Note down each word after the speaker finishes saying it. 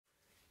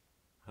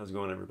How's it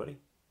going, everybody?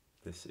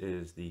 This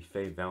is the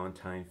Faye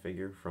Valentine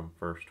figure from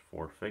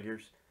F4F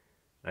Figures.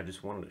 I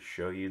just wanted to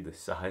show you the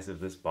size of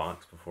this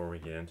box before we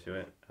get into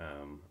it.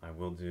 I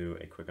will do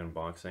a quick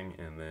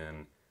unboxing and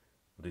then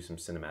we'll do some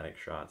cinematic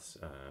shots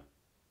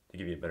to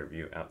give you a better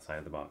view outside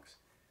of the box.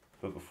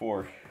 But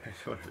before, I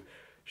just want to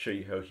show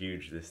you how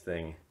huge this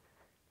thing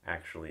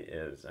actually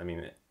is. I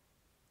mean,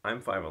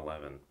 I'm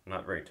 5'11",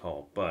 not very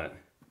tall, but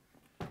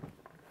I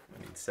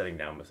mean, sitting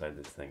down beside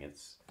this thing,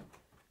 it's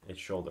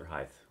shoulder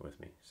height with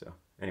me. So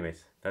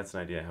anyways, that's an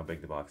idea how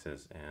big the box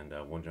is, and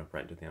we'll jump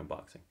right into the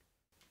unboxing.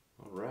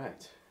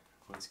 Alright,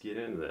 let's get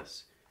into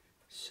this.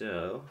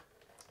 So,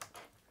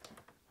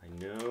 I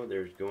know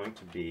there's going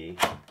to be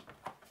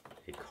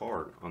a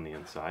card on the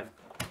inside.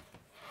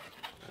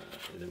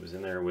 It was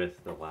in there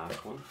with the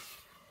last one.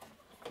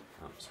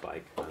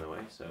 Spike, by the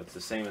way, so it's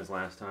the same as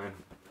last time.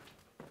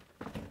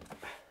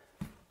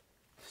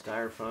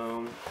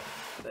 Styrofoam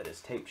that is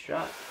taped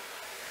shut.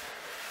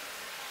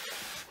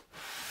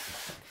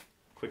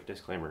 Quick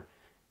disclaimer,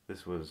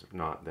 this was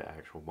not the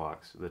actual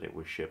box that it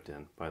was shipped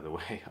in, by the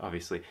way,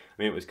 obviously. I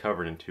mean, it was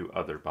covered in 2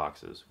 other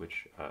boxes,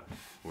 which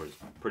was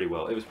pretty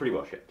well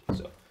shipped,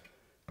 so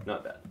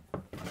not bad.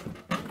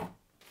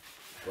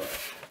 But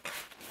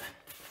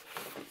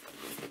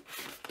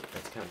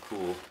that's kind of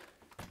cool.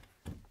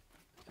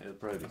 It'll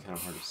probably be kind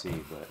of hard to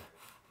see, but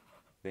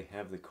they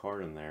have the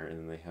card in there, and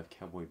then they have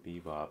Cowboy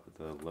Bebop,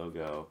 the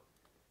logo,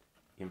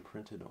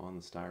 imprinted on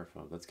the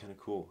styrofoam. That's kind of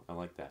cool. I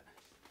like that.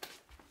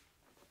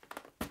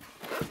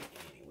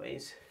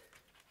 Anyways,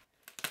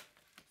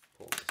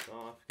 pull this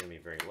off. It's gonna be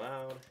very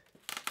loud.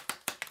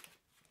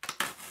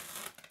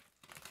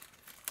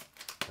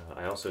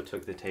 I also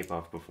took the tape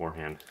off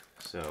beforehand,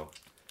 so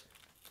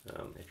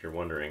if you're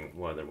wondering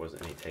why there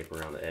wasn't any tape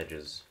around the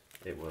edges,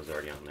 it was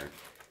already on there.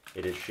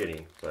 It is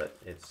shitty, but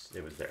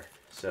it was there.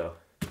 So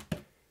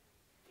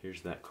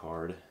here's that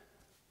card.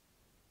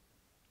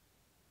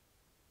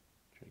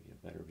 Try to get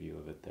a better view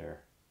of it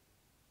there.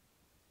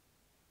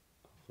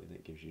 Hopefully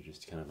that gives you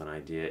just kind of an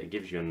idea. It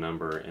gives you a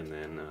number, and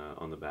then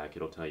on the back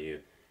it'll tell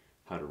you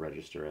how to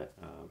register it.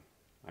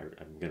 I'm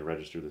going to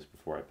register this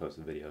before I post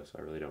the video, so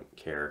I really don't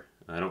care.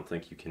 I don't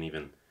think you can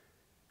even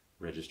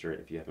register it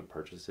if you haven't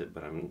purchased it,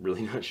 but I'm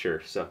really not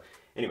sure. So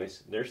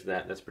anyways, there's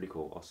that. That's pretty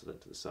cool. I'll set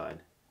that to the side.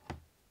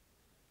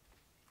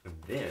 And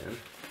then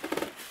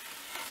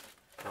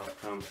out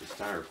comes the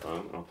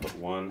styrofoam, and I'll put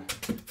one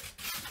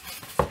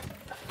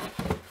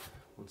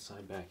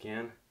side back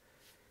in.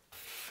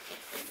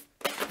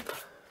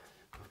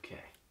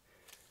 Okay,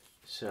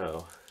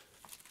 so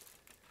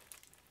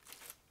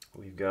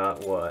we've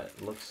got what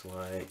looks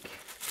like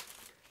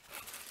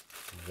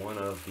one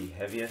of the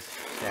heaviest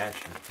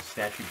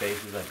statue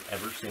bases I've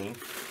ever seen.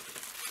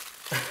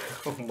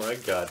 Oh my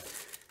god.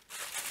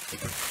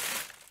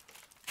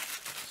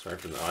 Sorry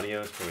for the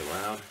audio, it's probably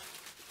loud.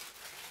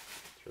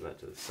 Throw that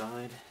to the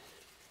side.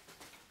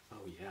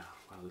 Oh yeah,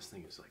 wow, this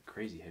thing is like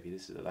crazy heavy.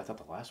 I thought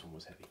the last one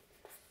was heavy.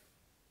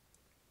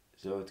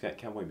 So it's got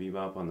Cowboy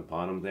Bebop on the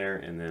bottom there,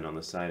 and then on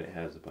the side it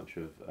has a bunch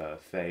of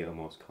Faye,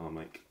 almost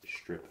comic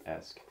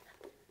strip-esque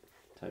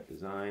type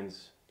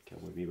designs.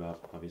 Cowboy Bebop,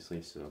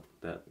 obviously, so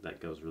that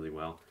goes really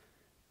well.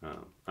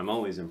 I'm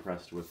always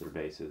impressed with their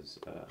bases.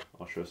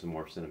 I'll show some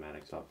more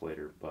cinematics off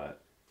later,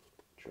 but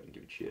try to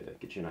get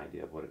you an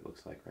idea of what it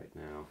looks like right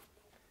now.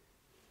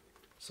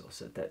 So I'll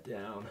set that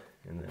down,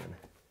 and then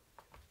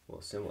we'll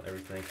assemble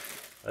everything.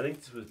 I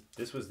think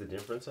this was the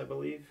difference, I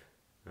believe,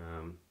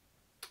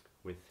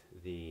 with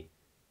the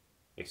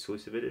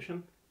exclusive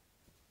edition.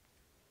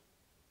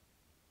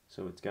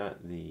 So it's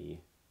got the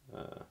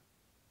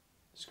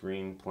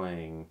screen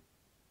playing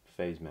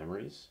Faye's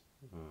memories,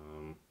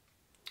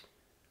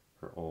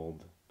 her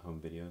old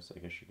home videos, I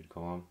guess you could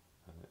call them.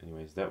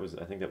 Anyways,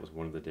 I think that was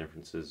one of the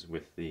differences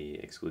with the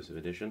exclusive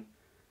edition.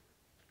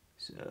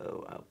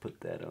 So I'll put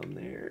that on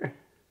there.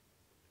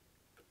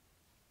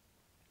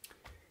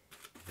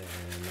 Then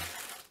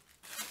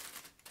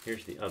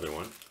here's the other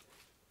one.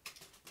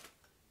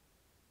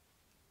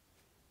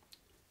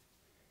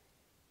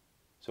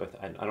 So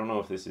I don't know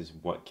if this is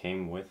what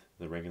came with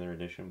the regular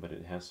edition, but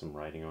it has some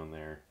writing on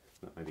there.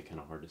 That might be kind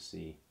of hard to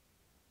see.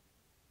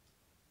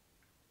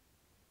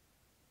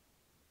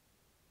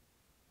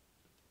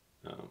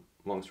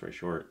 Long story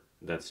short,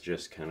 that's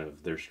just kind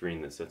of their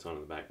screen that sits on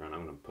in the background.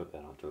 I'm going to put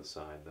that off to the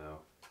side though.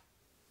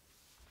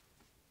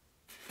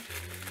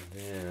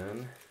 And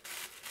then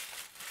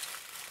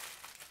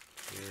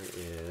here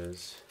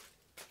is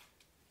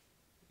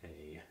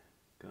a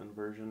gun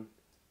version,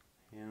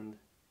 and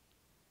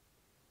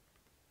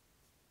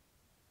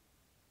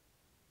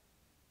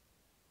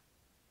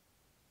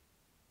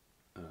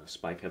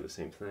Spike had the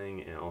same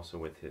thing, and also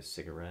with his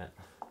cigarette.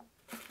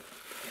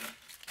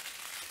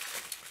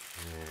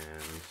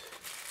 And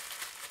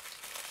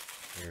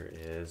here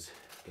is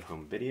the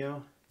home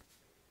video.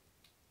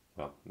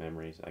 Well,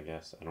 memories, I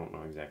guess. I don't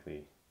know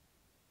exactly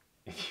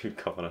if you'd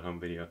call it a home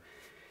video.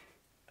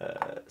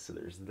 So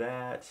there's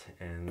that,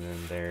 and then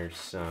there's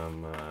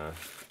some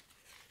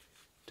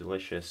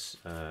delicious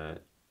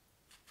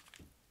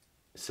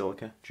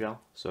silica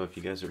gel, so if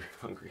you guys are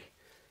hungry.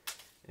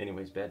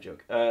 Anyways, bad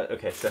joke.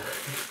 Okay, so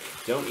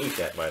don't eat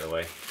that, by the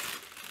way.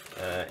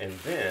 And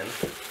then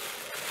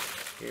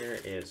here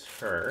is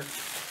her.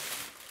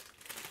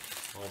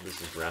 All of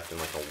this is wrapped in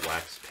like a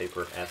wax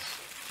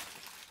paper-esque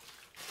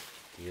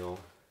deal.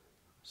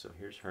 So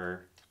here's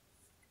her.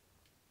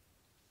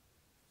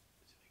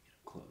 Let's see if I can get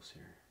up close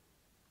here.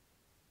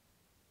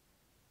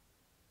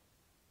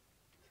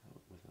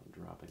 Without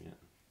dropping it.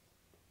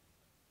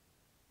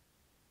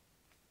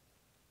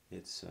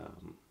 It's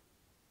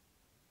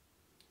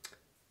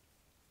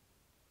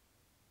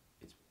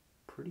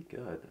pretty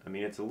good. I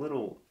mean, it's a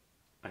little.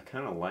 I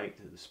kind of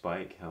liked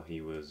Spike how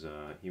he was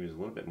a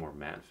little bit more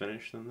matte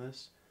finish than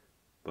this,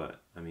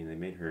 but I mean they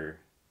made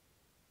her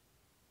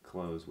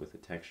clothes with the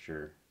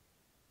texture.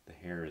 The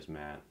hair is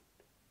matte,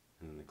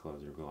 and then the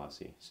clothes are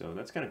glossy. So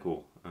that's kind of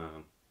cool.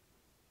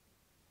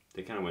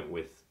 They kind of went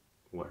with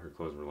what her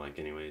clothes were like,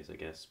 anyways, I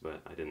guess.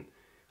 But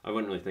I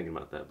wasn't really thinking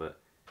about that.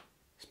 But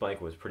Spike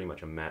was pretty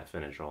much a matte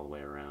finish all the way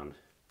around.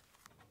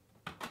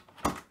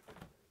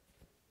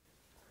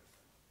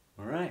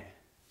 All right.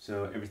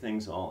 So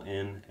everything's all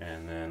in,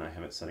 and then I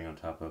have it setting on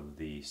top of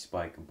the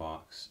Spike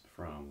box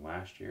from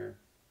last year.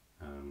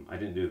 I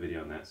didn't do a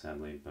video on that,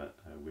 sadly, but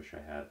I wish I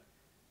had.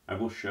 I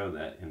will show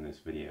that in this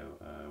video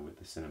with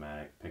the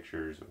cinematic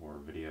pictures or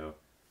video.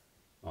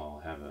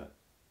 I'll have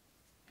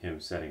him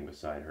setting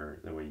beside her.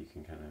 That way you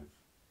can kind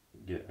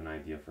of get an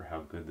idea for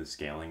how good the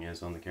scaling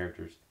is on the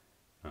characters.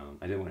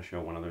 I did want to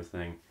show one other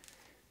thing.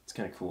 It's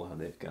kind of cool how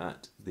they've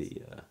got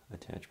the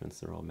attachments.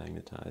 They're all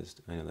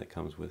magnetized. I know that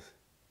comes with,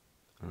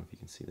 I don't know if you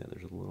can see that.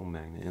 There's a little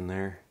magnet in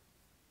there.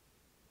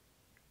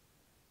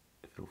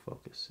 If it'll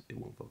focus, it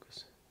won't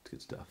focus. It's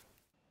good stuff.